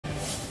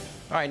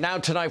All right, now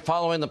tonight,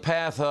 following the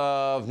path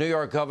of New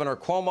York Governor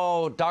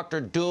Cuomo,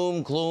 Dr.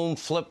 Doom, Gloom,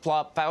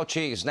 Flip-Flop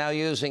Fauci is now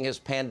using his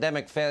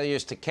pandemic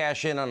failures to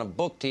cash in on a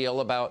book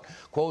deal about,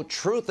 quote,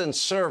 truth and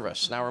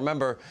service. Now,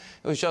 remember,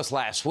 it was just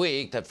last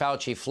week that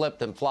Fauci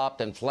flipped and flopped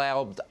and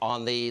flabbed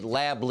on the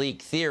lab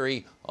leak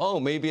theory.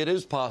 Oh, maybe it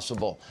is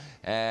possible.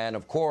 And,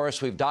 of course,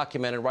 we've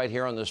documented right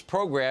here on this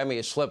program, he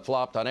has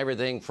flip-flopped on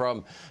everything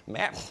from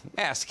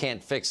masks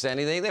can't fix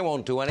anything, they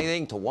won't do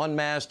anything, to one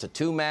mask, to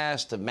two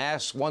masks, to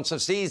masks once a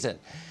season.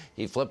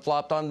 He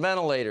flip-flopped on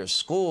ventilators,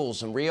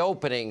 schools and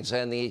reopenings,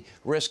 and the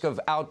risk of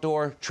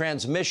outdoor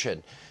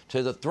transmission,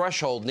 to the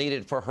threshold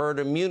needed for herd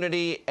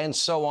immunity, and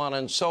so on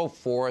and so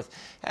forth.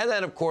 And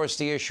then, of course,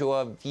 the issue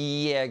of,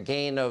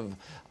 gain of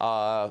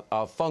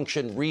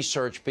function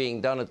research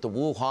being done at the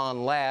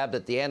Wuhan lab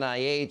that the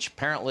NIH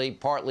apparently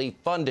partly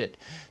funded.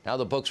 Now,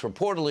 the book's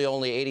reportedly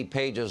only 80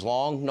 pages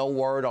long. No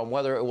word on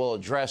whether it will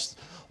address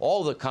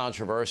all the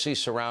controversy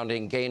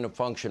surrounding gain of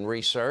function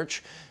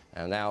research.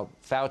 And now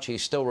Fauci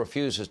still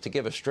refuses to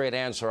give a straight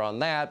answer on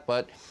that.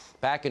 But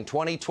back in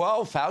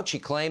 2012,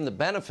 Fauci claimed the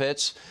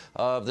benefits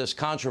of this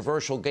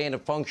controversial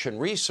gain-of-function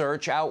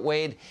research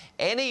outweighed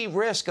any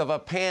risk of a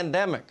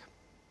pandemic.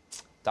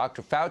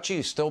 Dr. Fauci,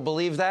 you still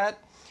believe that?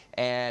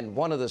 And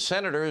one of the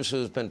senators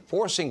who's been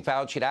forcing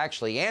Fauci to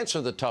actually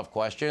answer the tough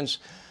questions,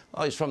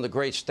 well, he's from the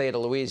great state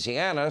of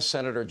Louisiana,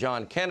 Senator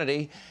John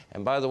Kennedy.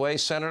 And by the way,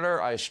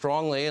 Senator, I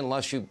strongly,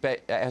 unless you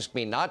ask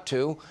me not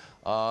to,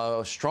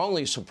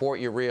 strongly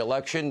support your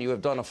re-election. You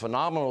have done a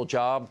phenomenal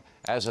job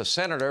as a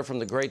senator from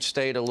the great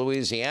state of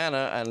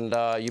Louisiana,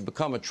 and you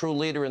become a true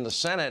leader in the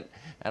Senate,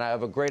 and I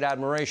have a great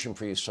admiration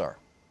for you, sir.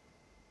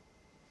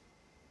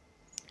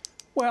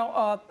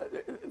 Well,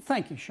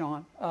 thank you,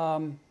 Sean.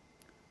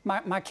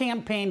 My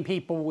campaign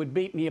people would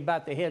beat me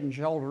about the head and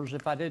shoulders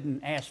if I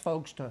didn't ask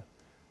folks to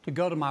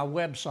go to my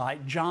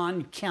website,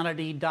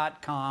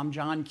 johnkennedy.com,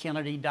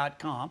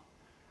 johnkennedy.com.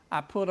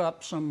 I put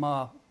up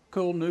some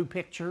cool new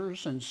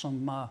pictures and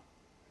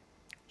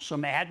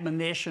some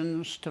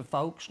admonitions to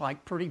folks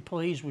like pretty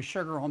please with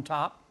sugar on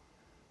top,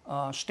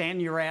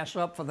 stand your ass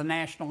up for the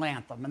national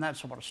anthem, and that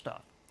sort of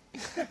stuff.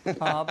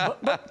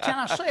 But can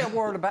I say a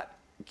word about,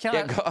 go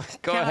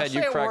ahead,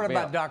 you crack me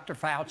up. Dr.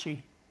 Fauci?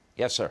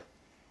 Yes, sir.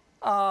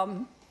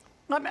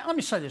 Let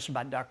me say this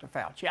about Dr.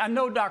 Fauci. I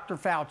know Dr.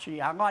 Fauci.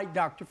 I like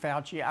Dr.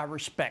 Fauci. I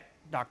respect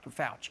Dr.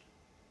 Fauci.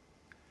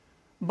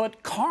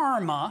 But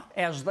karma,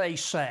 as they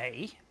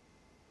say,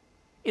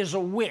 is a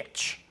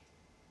witch.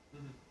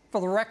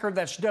 For the record,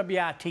 that's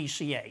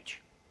W-I-T-C-H.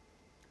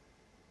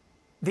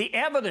 The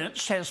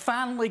evidence has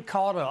finally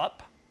caught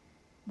up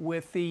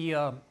with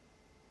the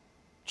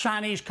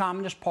Chinese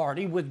Communist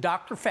Party, with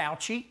Dr.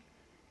 Fauci,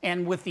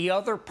 and with the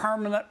other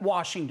permanent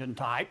Washington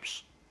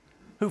types,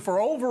 who for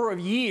over a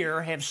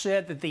year have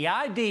said that the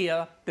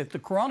idea that the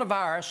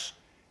coronavirus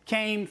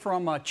came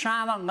from a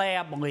China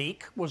lab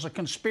leak was a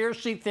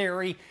conspiracy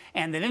theory,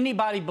 and that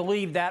anybody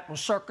believed that was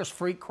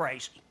circus-freak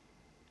crazy.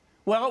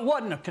 Well, it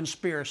wasn't a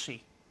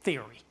conspiracy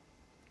theory,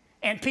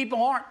 and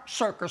people aren't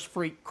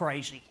circus-freak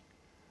crazy.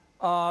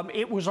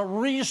 It was a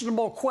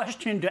reasonable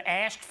question to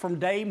ask from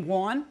day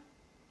one.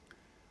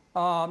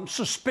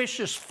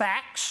 Suspicious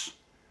facts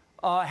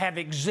have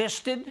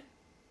existed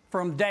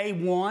from day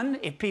one,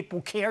 if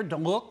people cared to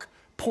look,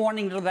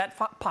 pointing to that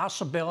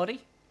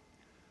possibility.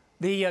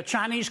 The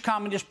Chinese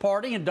Communist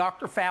Party and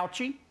Dr.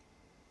 Fauci,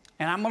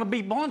 and I'm going to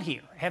be blunt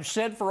here, have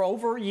said for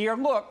over a year,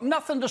 look,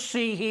 nothing to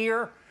see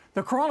here.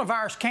 The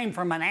coronavirus came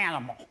from an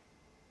animal.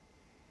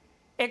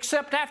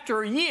 Except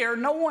after a year,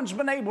 no one's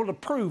been able to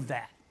prove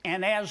that.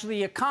 And as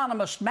The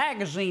Economist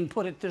magazine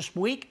put it this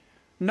week,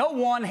 no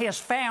one has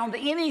found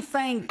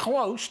anything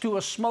close to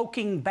a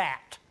smoking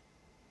bat.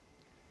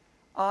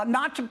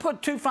 Not to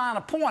put too fine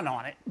a point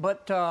on it,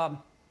 but a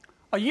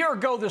year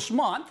ago this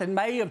month, in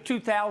May of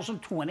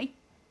 2020,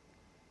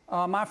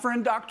 my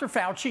friend Dr.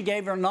 Fauci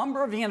gave a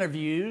number of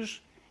interviews,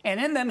 and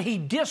in them he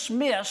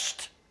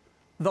dismissed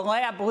the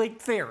lab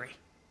leak theory.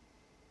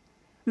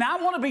 Now,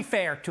 I want to be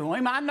fair to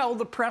him. I know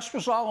the press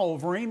was all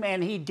over him,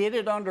 and he did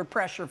it under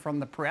pressure from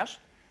the press.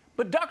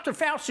 But Dr.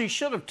 Fauci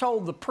should have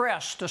told the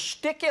press to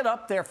stick it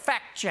up their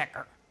fact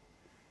checker,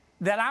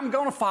 that I'm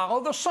going to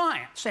follow the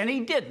science, and he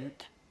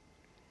didn't.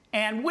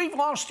 And we've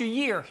lost a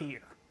year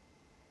here.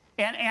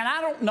 And I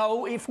don't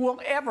know if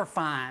we'll ever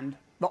find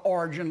the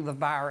origin of the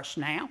virus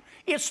now.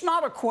 It's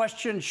not a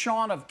question,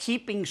 Sean, of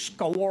keeping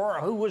score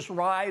or who was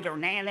right or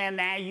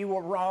nah, you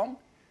were wrong.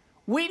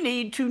 We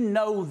need to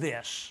know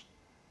this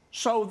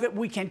so that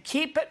we can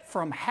keep it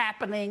from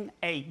happening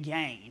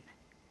again.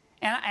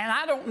 And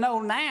I don't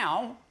know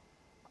now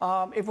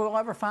if we'll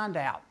ever find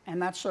out.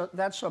 And that's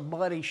a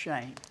bloody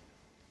shame.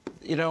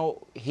 You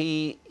know,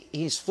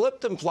 he's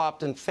flipped and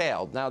flopped and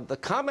failed. Now, the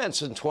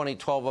comments in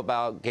 2012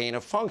 about gain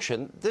of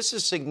function, this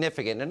is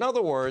significant. In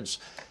other words,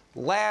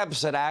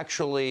 labs that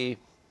actually,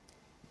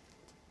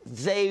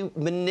 they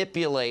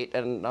manipulate,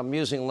 and I'm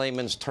using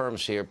layman's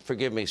terms here,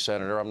 forgive me,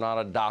 Senator, I'm not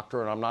a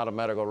doctor and I'm not a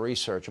medical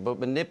researcher, but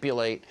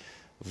manipulate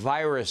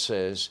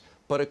viruses,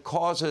 but it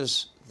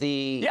causes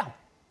the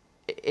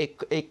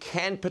it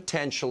can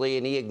potentially,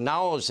 and he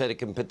acknowledged that it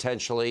can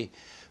potentially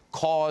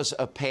cause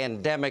a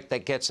pandemic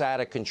that gets out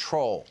of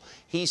control.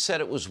 He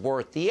said it was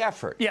worth the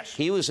effort. Yes.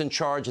 He was in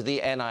charge of the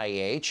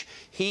NIH.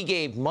 He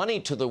gave money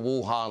to the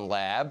Wuhan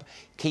lab.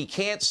 He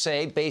can't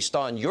say, based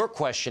on your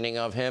questioning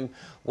of him,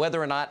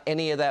 whether or not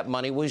any of that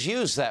money was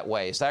used that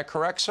way. Is that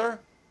correct, sir?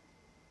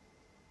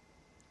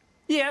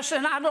 Yes,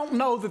 and I don't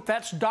know that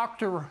that's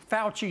Dr.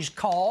 Fauci's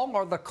call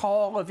or the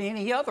call of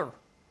any other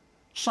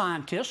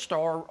scientist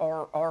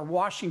or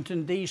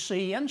Washington,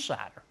 D.C.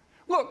 insider.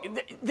 Look,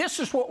 this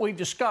is what we've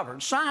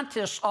discovered.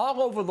 Scientists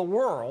all over the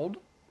world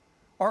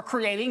are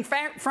creating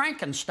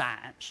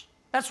Frankensteins.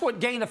 That's what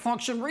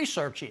gain-of-function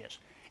research is.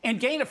 In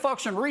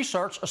gain-of-function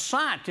research, a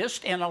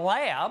scientist in a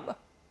lab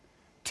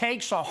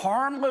takes a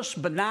harmless,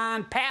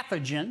 benign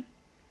pathogen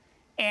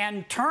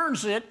and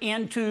turns it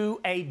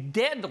into a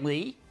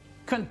deadly,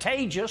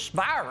 contagious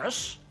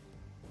virus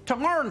to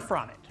learn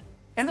from it.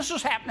 And this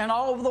is happening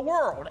all over the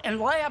world, and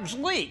labs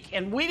leak,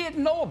 and we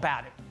didn't know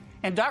about it.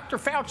 And Dr.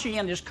 Fauci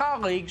and his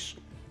colleagues,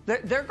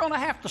 they're going to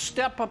have to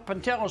step up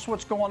and tell us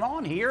what's going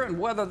on here and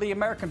whether the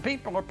American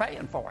people are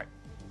paying for it.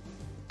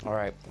 All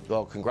right.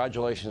 Well,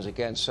 congratulations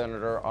again,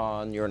 Senator,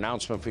 on your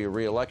announcement for your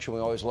re-election. We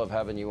always love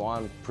having you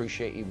on.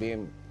 Appreciate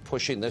you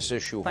pushing this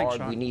issue Thanks, hard.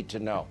 Sean. We need to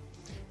know.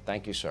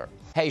 Thank you, sir.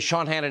 Hey,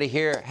 Sean Hannity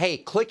here. Hey,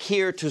 click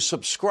here to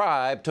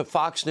subscribe to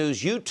Fox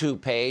News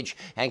YouTube page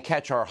and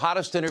catch our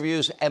hottest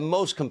interviews and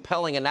most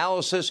compelling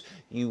analysis.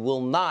 You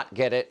will not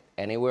get it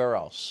anywhere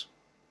else.